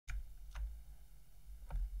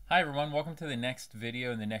Hi everyone, welcome to the next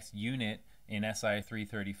video in the next unit in SI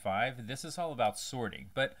 335. This is all about sorting,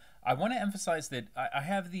 but I want to emphasize that I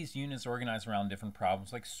have these units organized around different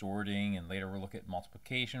problems like sorting, and later we'll look at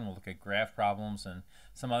multiplication, we'll look at graph problems and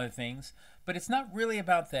some other things. But it's not really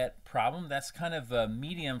about that problem. That's kind of a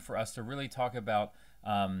medium for us to really talk about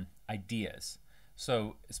ideas.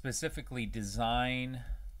 So specifically design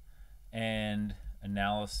and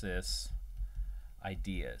analysis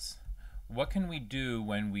ideas. What can we do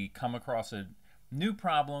when we come across a new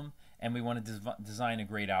problem and we want to design a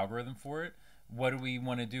great algorithm for it? What do we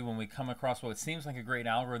want to do when we come across what seems like a great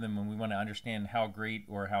algorithm and we want to understand how great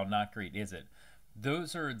or how not great is it?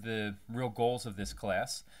 Those are the real goals of this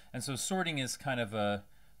class. And so sorting is kind of the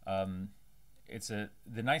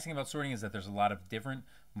nice thing about sorting is that there's a lot of different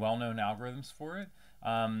well-known algorithms for it.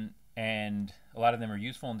 And a lot of them are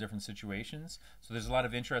useful in different situations. So there's a lot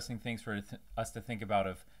of interesting things for us to think about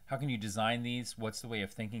of how can you design these, what's the way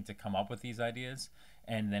of thinking to come up with these ideas,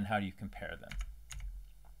 and then how do you compare them.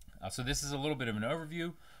 So this is a little bit of an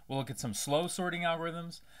overview. We'll look at some slow sorting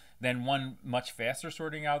algorithms, then one much faster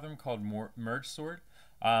sorting algorithm called merge sort.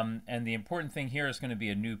 And the important thing here is going to be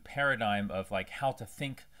a new paradigm of like how to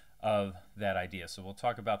think of that idea. So we'll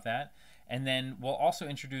talk about that. And then we'll also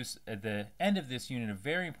introduce at the end of this unit a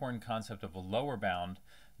very important concept of a lower bound,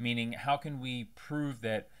 meaning how can we prove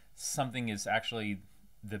that something is actually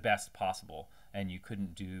the best possible and you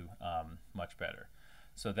couldn't do much better.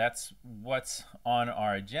 So that's what's on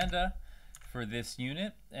our agenda for this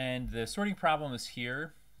unit. And the sorting problem is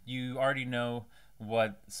here. You already know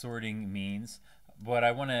what sorting means. What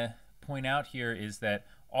I want to point out here is that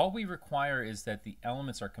all we require is that the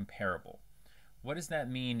elements are comparable. What does that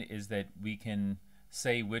mean is that we can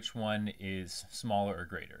say which one is smaller or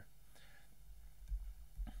greater.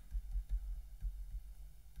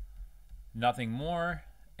 Nothing more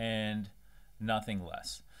and nothing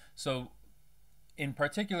less. So in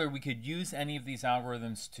particular, we could use any of these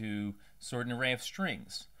algorithms to sort an array of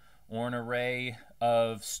strings or an array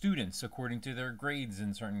of students according to their grades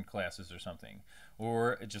in certain classes or something,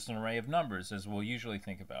 or just an array of numbers as we'll usually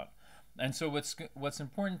think about. And so what's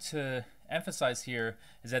important to emphasize here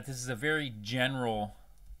is that this is a very general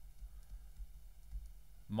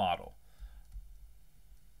model,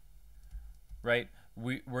 right?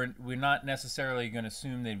 We're not necessarily going to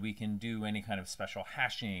assume that we can do any kind of special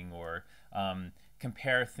hashing or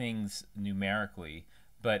compare things numerically,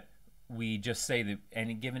 but we just say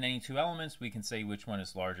that given any two elements, we can say which one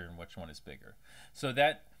is larger and which one is bigger. So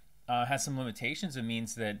that has some limitations. It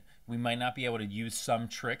means that we might not be able to use some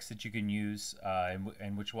tricks that you can use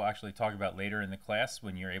and which we'll actually talk about later in the class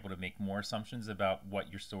when you're able to make more assumptions about what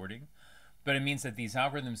you're sorting. But it means that these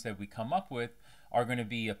algorithms that we come up with are going to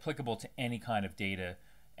be applicable to any kind of data,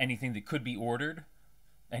 anything that could be ordered,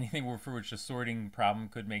 anything for which a sorting problem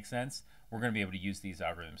could make sense. We're going to be able to use these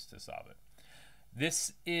algorithms to solve it.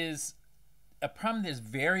 This is a problem that is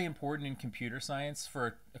very important in computer science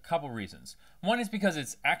for a couple reasons. One is because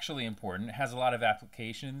it's actually important. It has a lot of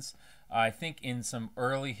applications. I think in some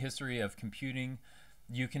early history of computing,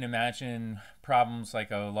 you can imagine problems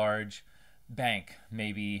like a large bank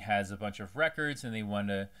maybe has a bunch of records and they want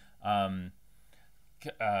to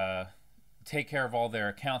take care of all their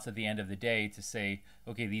accounts at the end of the day to say,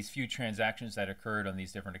 okay, these few transactions that occurred on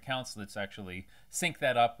these different accounts, let's actually sync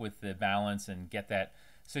that up with the balance and get that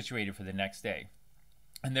situated for the next day.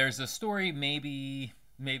 And there's a story, maybe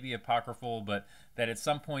apocryphal, but that at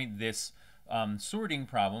some point this sorting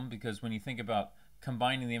problem, because when you think about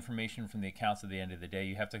combining the information from the accounts at the end of the day,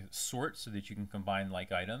 you have to sort so that you can combine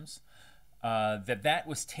like items, that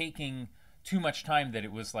was taking too much time, that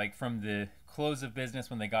it was like from the close of business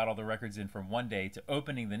when they got all the records in from one day to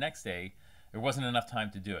opening the next day, there wasn't enough time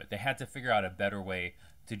to do it. They had to figure out a better way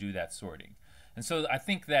to do that sorting. And so I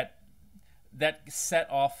think that set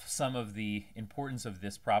off some of the importance of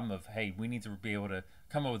this problem of, hey, we need to be able to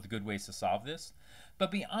come up with good ways to solve this. But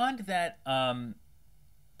beyond that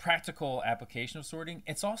practical application of sorting,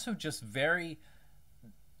 it's also just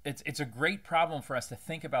it's a great problem for us to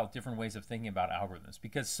think about different ways of thinking about algorithms,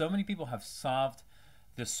 because so many people have solved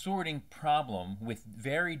the sorting problem with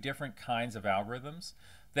very different kinds of algorithms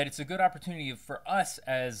that it's a good opportunity for us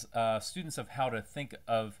as students of how to think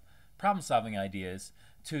of problem-solving ideas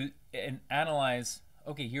to analyze,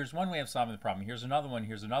 okay, here's one way of solving the problem, here's another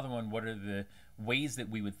one, what are the ways that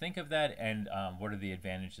we would think of that, and what are the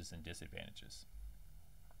advantages and disadvantages.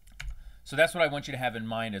 So that's what I want you to have in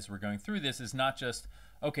mind as we're going through this, is not just,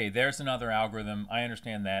 okay, there's another algorithm, I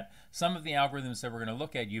understand that. Some of the algorithms that we're going to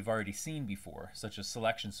look at you've already seen before, such as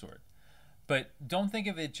SelectionSort. But don't think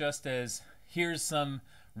of it just as, here's some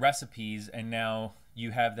recipes and now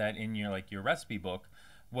you have that in your recipe book.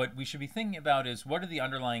 what we should be thinking about is what are the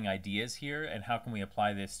underlying ideas here and how can we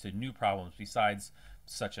apply this to new problems besides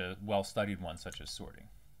such a well-studied one such as sorting.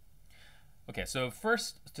 Okay, so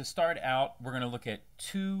first to start out, we're going to look at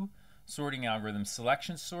two sorting algorithms,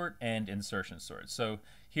 selection sort and insertion sort. So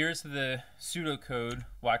here's the pseudocode.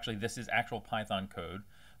 Well, actually, this is actual Python code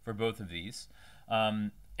for both of these.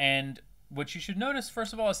 And what you should notice,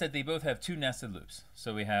 first of all, is that they both have two nested loops.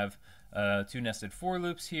 So we have two nested for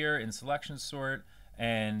loops here in selection sort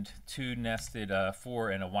and two nested for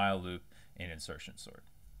and a while loop in insertion sort.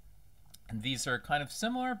 And these are kind of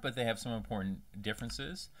similar, but they have some important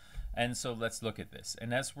differences. And so let's look at this.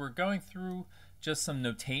 And as we're going through just some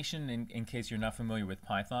notation in case you're not familiar with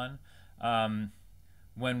Python,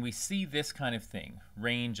 when we see this kind of thing,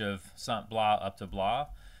 range of some blah up to blah,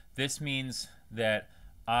 this means that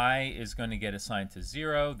I is going to get assigned to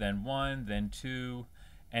 0, then 1, then 2,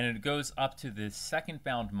 and it goes up to the second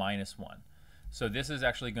bound minus 1. So this is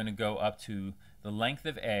actually going to go up to the length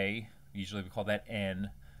of A, usually we call that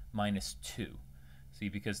n, minus 2. See,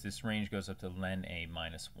 because this range goes up to len A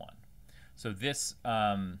minus 1. So this,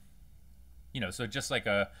 so just like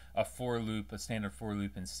a for loop, a standard for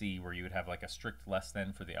loop in C where you would have like a strict less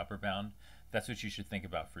than for the upper bound, that's what you should think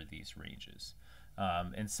about for these ranges.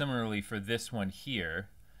 And similarly for this one here,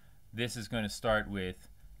 this is going to start with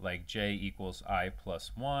like j equals I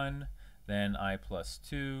plus 1, then I plus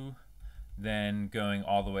 2, then going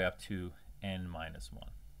all the way up to n minus 1.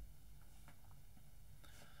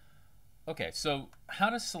 Okay, so how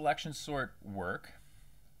does selection sort work?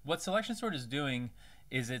 What selection sort is doing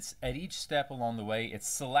is it's at each step along the way, it's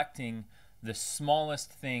selecting the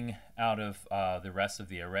smallest thing out of the rest of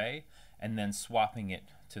the array and then swapping it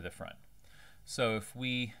to the front. So if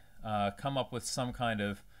we come up with some kind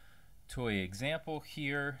of toy example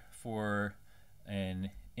here for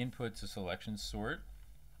an input to selection sort.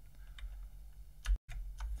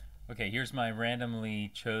 Okay, here's my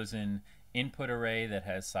randomly chosen input array that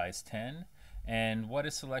has size 10. And what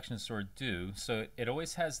does selection sort do? So it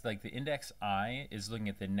always has like the index I is looking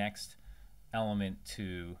at the next element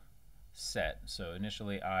to set. So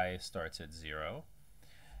initially I starts at 0.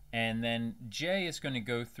 And then j is going to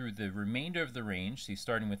go through the remainder of the range, so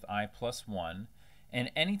starting with I plus 1. And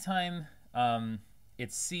anytime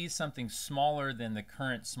it sees something smaller than the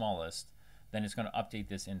current smallest, then it's going to update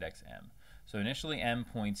this index m. So initially m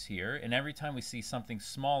points here, and every time we see something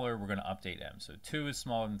smaller, we're going to update m. So 2 is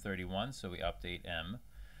smaller than 31, so we update m.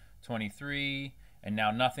 23, and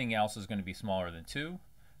now nothing else is going to be smaller than 2.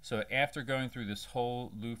 So after going through this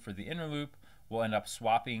whole loop for the inner loop, we'll end up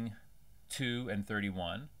swapping 2 and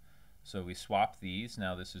 31. So we swap these.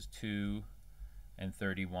 Now this is 2 and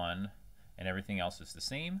 31, and everything else is the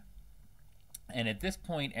same. And at this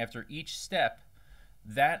point, after each step,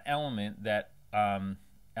 that element,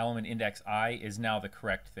 element index I, is now the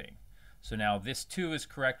correct thing. So now this 2 is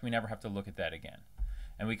correct. We never have to look at that again.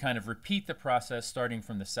 And we kind of repeat the process starting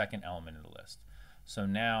from the second element in the list. So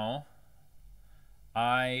now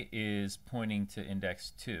I is pointing to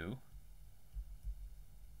index 2.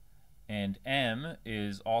 And m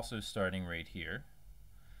is also starting right here.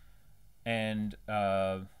 And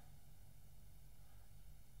but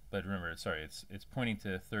remember, sorry, it's pointing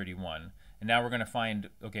to 31. And now we're going to find,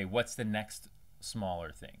 okay, what's the next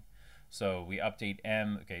smaller thing? So we update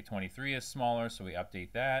m. Okay, 23 is smaller, so we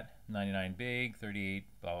update that. 99 big, 38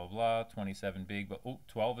 blah blah blah, 27 big, but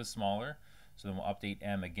 12 is smaller, so then we'll update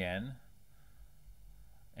m again.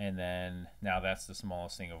 And then now that's the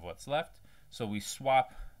smallest thing of what's left. So we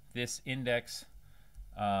swap this index,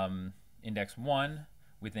 index 1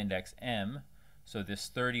 with index m. So this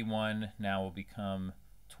 31 now will become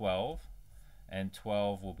 12, and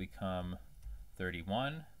 12 will become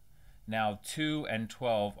 31. Now 2 and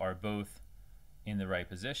 12 are both in the right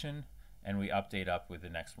position, and we update up with the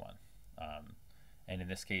next one. And in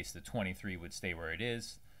this case, the 23 would stay where it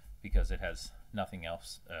is because it has nothing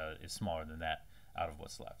else is smaller than that out of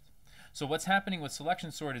what's left. So what's happening with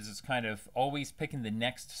selection sort is it's kind of always picking the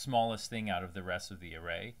next smallest thing out of the rest of the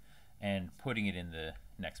array and putting it in the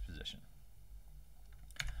next position.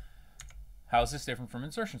 How is this different from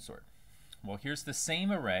insertion sort? Well, here's the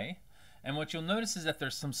same array, and what you'll notice is that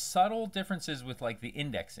there's some subtle differences with like the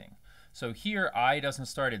indexing. So here I doesn't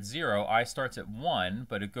start at 0, I starts at 1,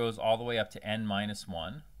 but it goes all the way up to n minus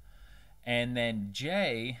 1. And then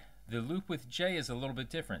j, the loop with j is a little bit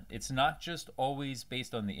different. It's not just always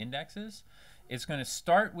based on the indexes. It's going to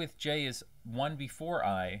start with j as 1 before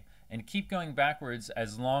I and keep going backwards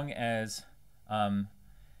as long as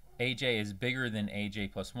aj is bigger than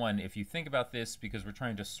aj plus 1. If you think about this, because we're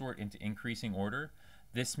trying to sort into increasing order,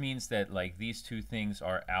 this means that like these two things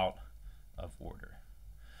are out of order.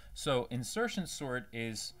 So insertion sort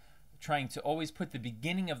is trying to always put the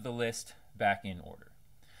beginning of the list back in order.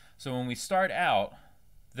 So when we start out,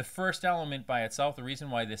 the first element by itself, the reason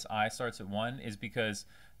why this I starts at 1 is because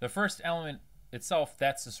the first element itself,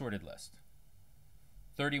 that's the sorted list.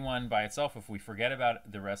 31 by itself, if we forget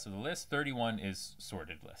about the rest of the list, 31 is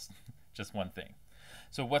sorted list, just one thing.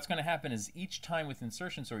 So what's going to happen is each time with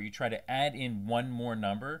insertion sort, you try to add in one more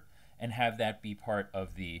number and have that be part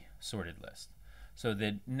of the sorted list. So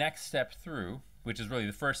the next step through, which is really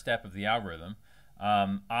the first step of the algorithm,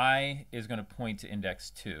 I is going to point to index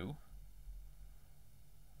 2.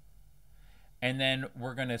 And then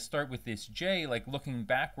we're going to start with this j, like looking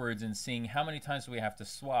backwards and seeing how many times do we have to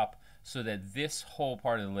swap so that this whole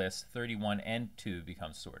part of the list, 31 and 2,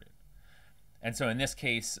 becomes sorted. And so in this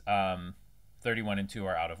case, 31 and 2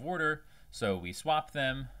 are out of order, so we swap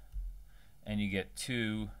them, and you get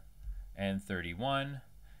 2 and 31,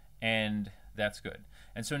 and that's good.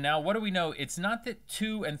 And so now what do we know? It's not that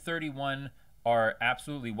 2 and 31 are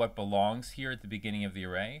absolutely what belongs here at the beginning of the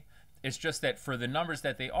array. It's just that for the numbers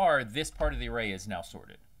that they are, this part of the array is now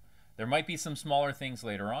sorted. There might be some smaller things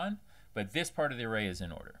later on, but this part of the array is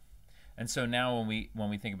in order. And so now when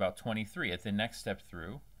we think about 23 at the next step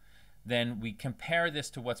through, then we compare this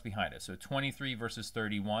to what's behind it. So 23 versus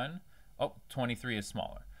 31, oh, 23 is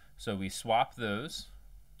smaller. So we swap those.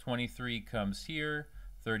 23 comes here,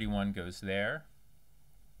 31 goes there,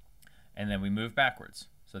 and then we move backwards.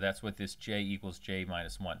 So that's what this j equals j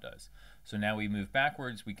minus 1 does. So now we move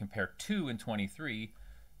backwards, we compare 2 and 23,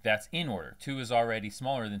 that's in order. 2 is already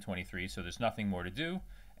smaller than 23, so there's nothing more to do.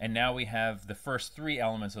 And now we have the first 3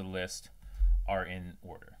 elements of the list are in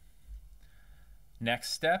order.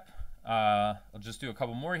 Next step, I'll just do a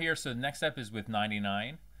couple more here. So the next step is with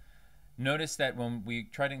 99. Notice that when we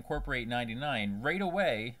try to incorporate 99, right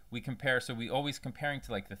away we compare, so we always comparing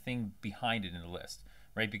to like the thing behind it in the list,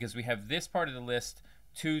 right? Because we have this part of the list,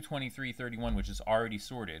 2, 23, 31, which is already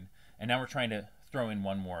sorted, and now we're trying to throw in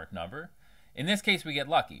one more number. In this case, we get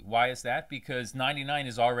lucky. Why is that? Because 99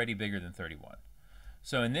 is already bigger than 31.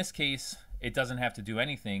 So in this case, it doesn't have to do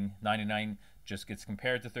anything. 99 just gets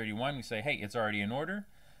compared to 31. We say, hey, it's already in order.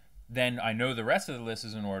 Then I know the rest of the list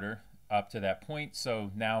is in order up to that point,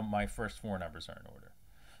 so now my first 4 numbers are in order.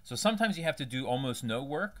 So sometimes you have to do almost no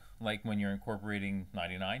work, like when you're incorporating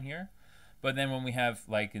 99 here. But then when we have,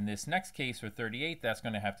 like in this next case for 38, that's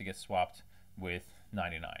going to have to get swapped with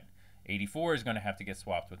 99. 84 is going to have to get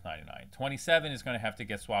swapped with 99. 27 is going to have to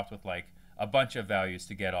get swapped with like a bunch of values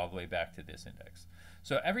to get all the way back to this index.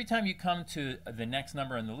 So every time you come to the next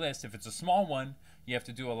number on the list, if it's a small one, you have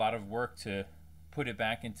to do a lot of work to put it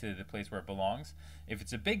back into the place where it belongs. If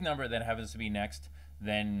it's a big number that happens to be next,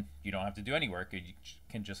 then you don't have to do any work. You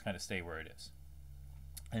can just kind of stay where it is.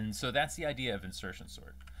 And so that's the idea of insertion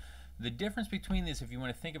sort. The difference between these, if you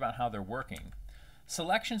want to think about how they're working,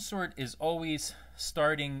 selection sort is always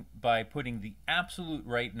starting by putting the absolute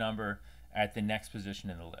right number at the next position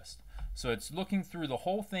in the list. So it's looking through the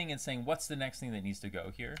whole thing and saying, what's the next thing that needs to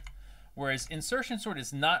go here? Whereas insertion sort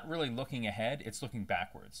is not really looking ahead, it's looking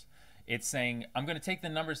backwards. It's saying, I'm going to take the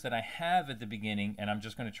numbers that I have at the beginning and I'm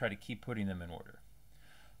just going to try to keep putting them in order.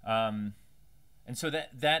 And so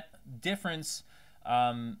that difference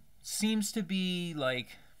seems to be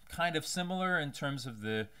like kind of similar in terms of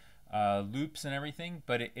the loops and everything,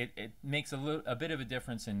 but it makes a bit of a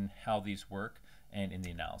difference in how these work and in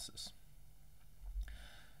the analysis.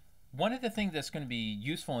 One of the things that's going to be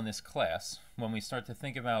useful in this class when we start to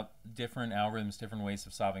think about different algorithms, different ways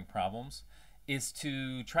of solving problems, is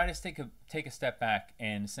to try to take a step back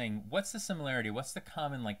and saying, what's the similarity, what's the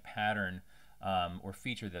common like pattern or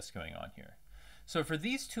feature that's going on here? So for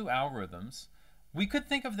these two algorithms, we could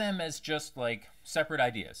think of them as just like separate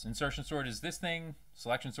ideas. Insertion sort is this thing,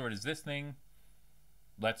 selection sort is this thing.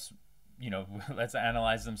 Let's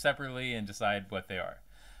analyze them separately and decide what they are.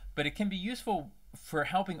 But it can be useful for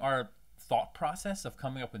helping our thought process of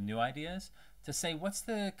coming up with new ideas to say, what's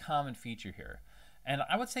the common feature here? And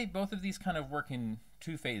I would say both of these kind of work in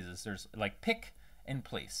two phases. There's like pick and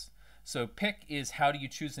place. So pick is how do you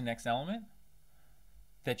choose the next element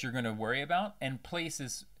that you're going to worry about, and place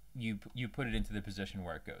is you put it into the position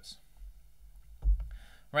where it goes.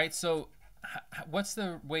 Right? So what's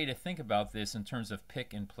the way to think about this in terms of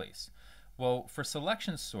pick and place? Well, for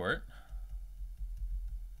selection sort,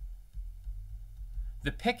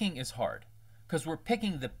 the picking is hard because we're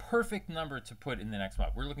picking the perfect number to put in the next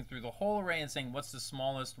spot. We're looking through the whole array and saying what's the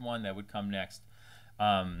smallest one that would come next.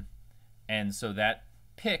 And so that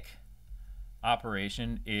pick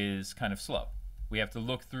operation is kind of slow. We have to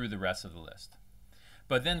look through the rest of the list.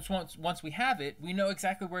 But then once we have it, we know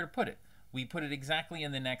exactly where to put it. We put it exactly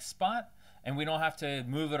in the next spot, and we don't have to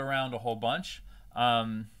move it around a whole bunch.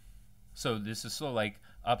 So this is still like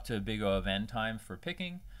up to big O of n time for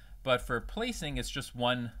picking, but for placing, it's just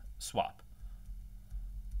one swap.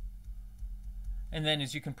 And then,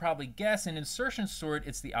 as you can probably guess, in insertion sort,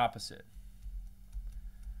 it's the opposite.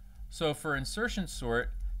 So for insertion sort,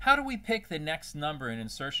 how do we pick the next number in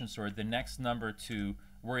insertion sort, the next number to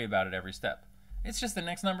worry about at every step? It's just the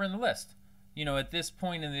next number in the list. You know, at this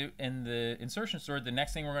point in the insertion sort, the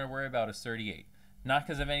next thing we're going to worry about is 38. Not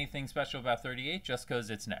because of anything special about 38, just because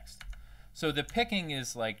it's next. So the picking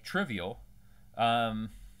is like trivial, no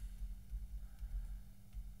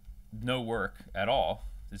work at all.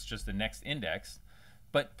 It's just the next index.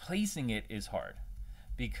 But placing it is hard,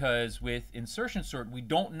 because with insertion sort, we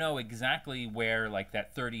don't know exactly where like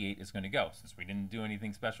that 38 is going to go, since we didn't do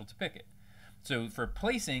anything special to pick it. So for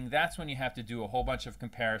placing, that's when you have to do a whole bunch of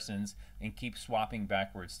comparisons and keep swapping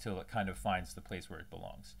backwards till it kind of finds the place where it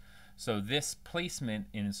belongs. So this placement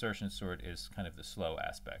in insertion sort is kind of the slow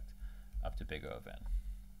aspect up to big O of n.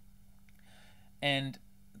 And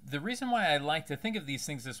the reason why I like to think of these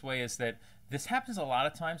things this way is that this happens a lot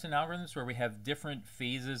of times in algorithms where we have different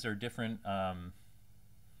phases or different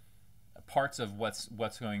parts of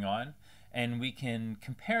what's going on, and we can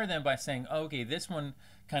compare them by saying, oh, okay, this one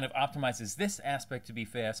kind of optimizes this aspect to be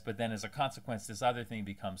fast, but then as a consequence this other thing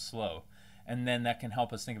becomes slow, and then that can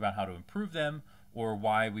help us think about how to improve them or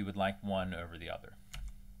why we would like one over the other.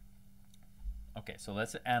 Okay, so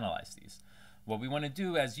let's analyze these. What we want to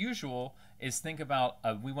do, as usual, is think about,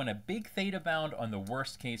 we want a big theta bound on the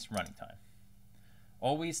worst case running time.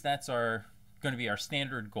 Always that's going to be our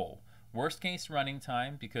standard goal. Worst case running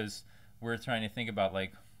time, because we're trying to think about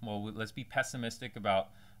like, well, let's be pessimistic about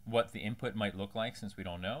what the input might look like since we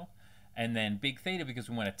don't know. And then big theta because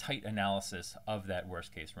we want a tight analysis of that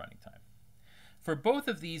worst case running time. For both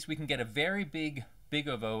of these, we can get a very big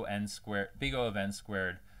O of n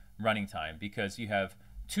squared running time, because you have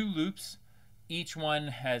two loops. Each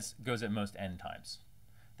one goes at most n times.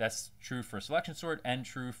 That's true for selection sort and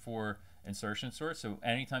true for insertion sort. So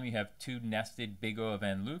anytime you have two nested big O of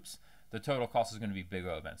n loops, the total cost is going to be big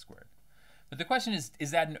O of n squared. But the question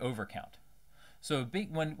is that an overcount? So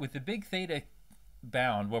with the big theta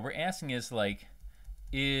bound, what we're asking is like,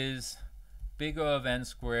 is big O of n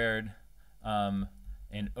squared an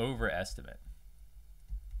overestimate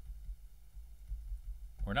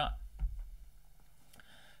or not?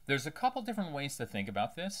 There's a couple different ways to think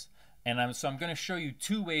about this, and so I'm going to show you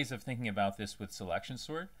two ways of thinking about this with selection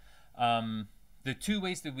sort. The two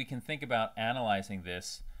ways that we can think about analyzing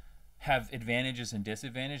this have advantages and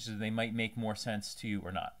disadvantages. They might make more sense to you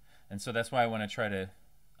or not. And so that's why I want to try to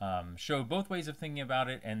show both ways of thinking about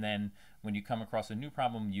it, and then when you come across a new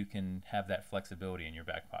problem, you can have that flexibility in your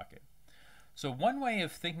back pocket. So one way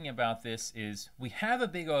of thinking about this is we have a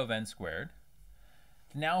big O of n squared.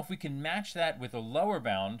 Now if we can match that with a lower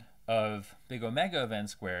bound of big omega of n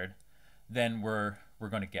squared, then we're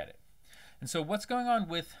going to get it. And so what's going on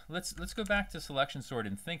with, let's go back to selection sort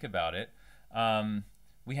and think about it.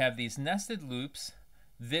 We have these nested loops.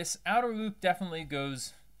 This outer loop definitely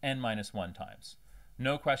goes n minus 1 times.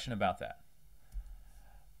 No question about that.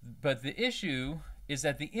 But the issue is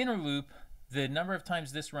that the inner loop, the number of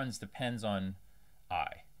times this runs depends on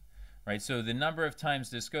I, right? So the number of times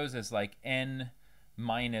this goes is like n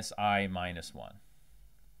minus I minus 1.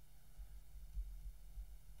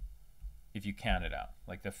 If you count it out.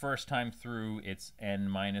 Like the first time through, it's n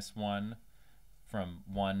minus 1 from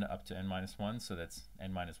 1 up to n minus 1, so that's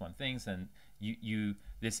n minus 1 things, and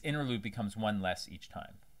this inner loop becomes 1 less each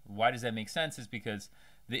time. Why does that make sense? Is because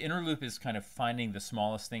the inner loop is kind of finding the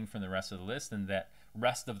smallest thing from the rest of the list, and that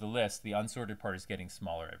rest of the list, the unsorted part, is getting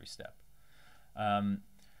smaller every step. And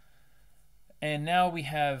now we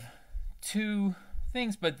have two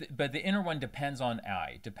things, but the inner one depends on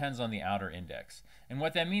I, depends on the outer index. And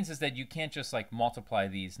what that means is that you can't just like multiply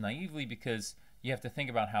these naively, because you have to think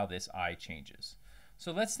about how this I changes.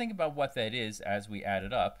 So let's think about what that is as we add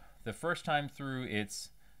it up. The first time through, it's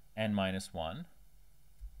n minus 1.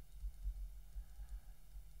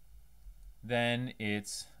 Then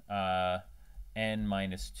it's n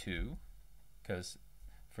minus 2, because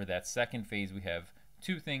for that second phase we have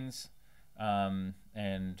two things,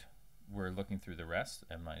 and we're looking through the rest,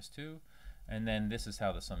 n minus 2. And then this is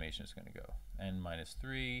how the summation is going to go. N minus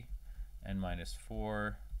 3, n minus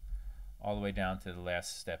 4, all the way down to the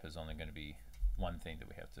last step is only going to be one thing that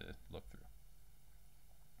we have to look through.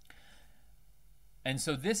 And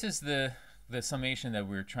so this is the summation that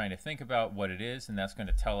we're trying to think about what it is, and that's going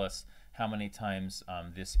to tell us how many times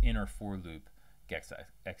this inner for loop gets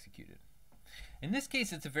executed. In this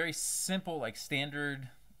case, it's a very simple, like standard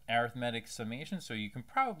arithmetic summation, so you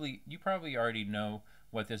probably already know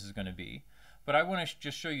what this is going to be. But I want to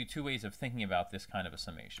just show you two ways of thinking about this kind of a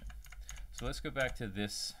summation. So let's go back to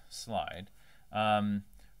this slide.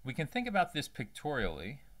 We can think about this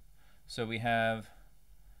pictorially. So we have,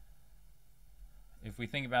 if we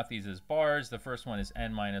think about these as bars, the first one is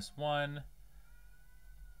n minus 1,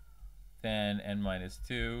 then n minus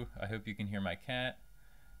 2. I hope you can hear my cat.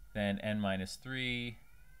 Then n minus 3,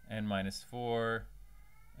 n minus 4,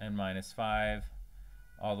 n minus 5,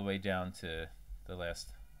 all the way down to the last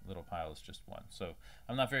little pile is just 1. So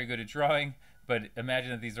I'm not very good at drawing, but imagine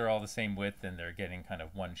that these are all the same width and they're getting kind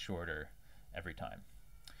of one shorter every time.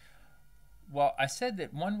 Well, I said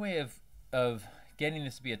that one way of getting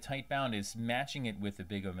this to be a tight bound is matching it with the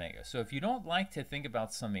big omega. So if you don't like to think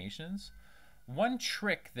about summations, one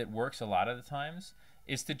trick that works a lot of the times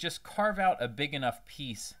is to just carve out a big enough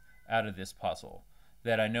piece out of this puzzle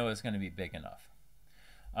that I know is going to be big enough.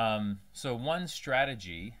 So one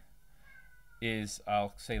strategy is,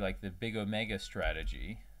 I'll say like the big omega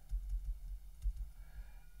strategy,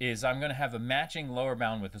 is I'm going to have a matching lower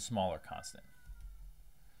bound with a smaller constant.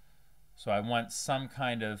 So I want some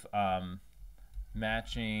kind of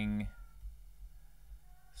matching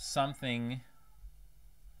something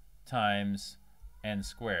times n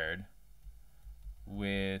squared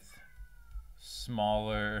with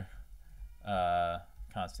smaller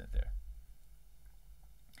constant there.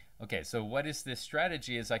 Okay, so what is this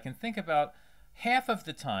strategy is I can think about half of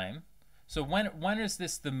the time. So when is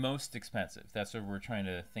this the most expensive? That's what we're trying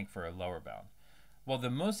to think for a lower bound. Well,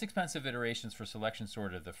 the most expensive iterations for selection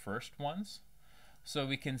sort are the first ones. So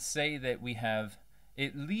we can say that we have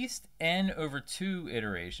at least n over 2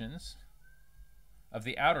 iterations of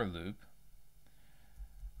the outer loop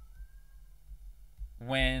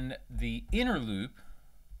when the inner loop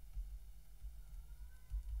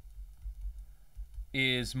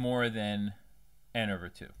is more than n over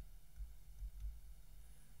 2.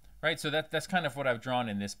 Right, so that's kind of what I've drawn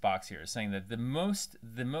in this box here, saying that the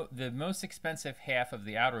most expensive half of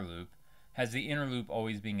the outer loop has the inner loop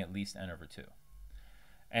always being at least n over 2.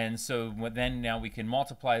 And so then now we can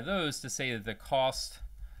multiply those to say that the cost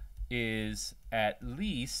is at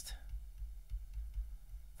least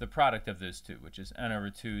the product of those two, which is n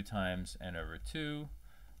over 2 times n over 2,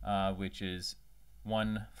 which is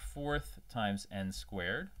 1/4 times n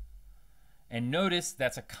squared. And notice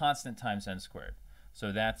that's a constant times n squared.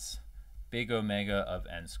 So that's big omega of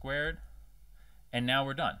n squared. And now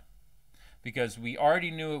we're done. Because we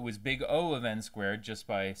already knew it was big O of n squared just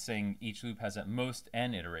by saying each loop has at most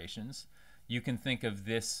n iterations. You can think of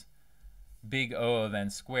this big O of n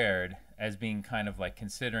squared as being kind of like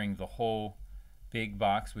considering the whole big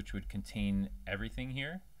box, which would contain everything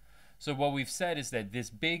here. So what we've said is that this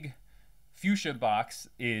big fuchsia box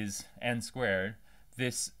is n squared,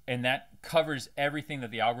 and that covers everything that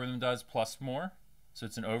the algorithm does plus more. So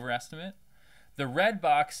it's an overestimate. The red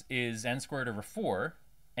box is n squared over 4,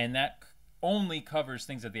 and that only covers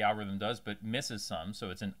things that the algorithm does but misses some, so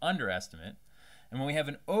it's an underestimate. And when we have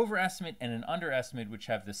an overestimate and an underestimate which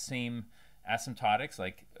have the same asymptotics,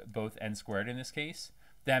 like both n squared in this case,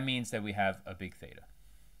 that means that we have a big theta.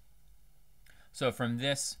 So from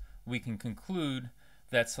this, we can conclude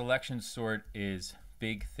that selection sort is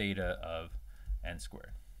big theta of n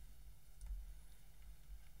squared,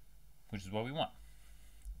 which is what we want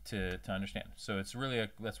to understand. So it's really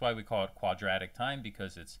that's why we call it quadratic time,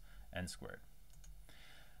 because it's n squared.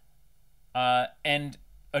 And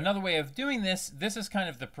another way of doing this is kind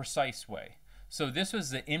of the precise way. So this was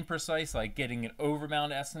the imprecise, like getting an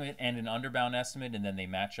overbound estimate and an underbound estimate, and then they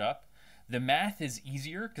match up. The math is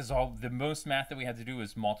easier because the most math that we had to do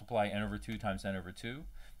was multiply n over 2 times n over 2.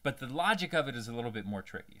 But the logic of it is a little bit more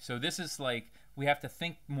tricky. So this is like we have to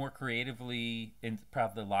think more creatively in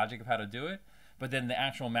the logic of how to do it. But then the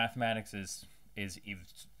actual mathematics is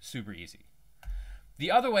super easy. The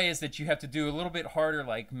other way is that you have to do a little bit harder,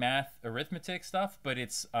 like math, arithmetic stuff, but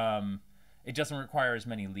it doesn't require as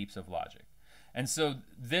many leaps of logic. And so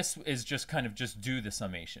this is just kind of just do the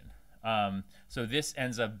summation. So this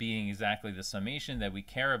ends up being exactly the summation that we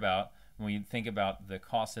care about when we think about the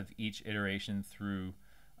cost of each iteration through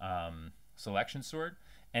selection sort.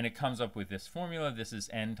 And it comes up with this formula. This is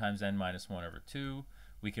n times n minus 1 over 2.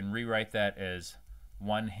 We can rewrite that as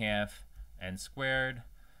 1/2 n squared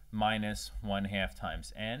minus 1/2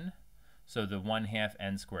 times n. So the 1/2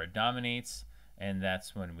 n squared dominates, and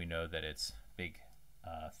that's when we know that it's big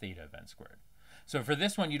theta of n squared. So for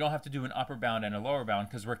this one, you don't have to do an upper bound and a lower bound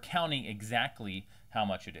because we're counting exactly how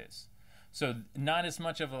much it is. So not as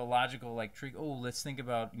much of a logical like trick, oh, let's think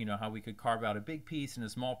about how we could carve out a big piece and a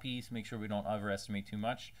small piece, make sure we don't overestimate too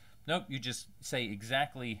much. Nope, you just say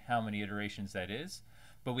exactly how many iterations that is,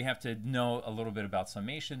 but we have to know a little bit about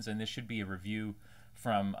summations, and this should be a review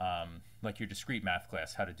from like your discrete math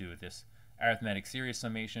class, how to do this arithmetic series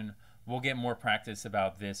summation. We'll get more practice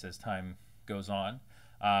about this as time goes on.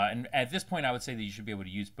 And at this point, I would say that you should be able to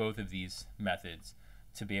use both of these methods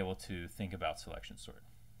to be able to think about selection sort.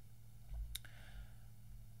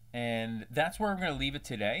 And that's where we're going to leave it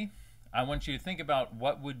today. I want you to think about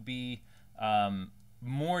what would be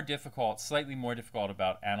more difficult, slightly more difficult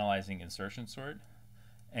about analyzing insertion sort.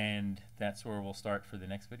 And that's where we'll start for the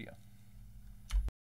next video.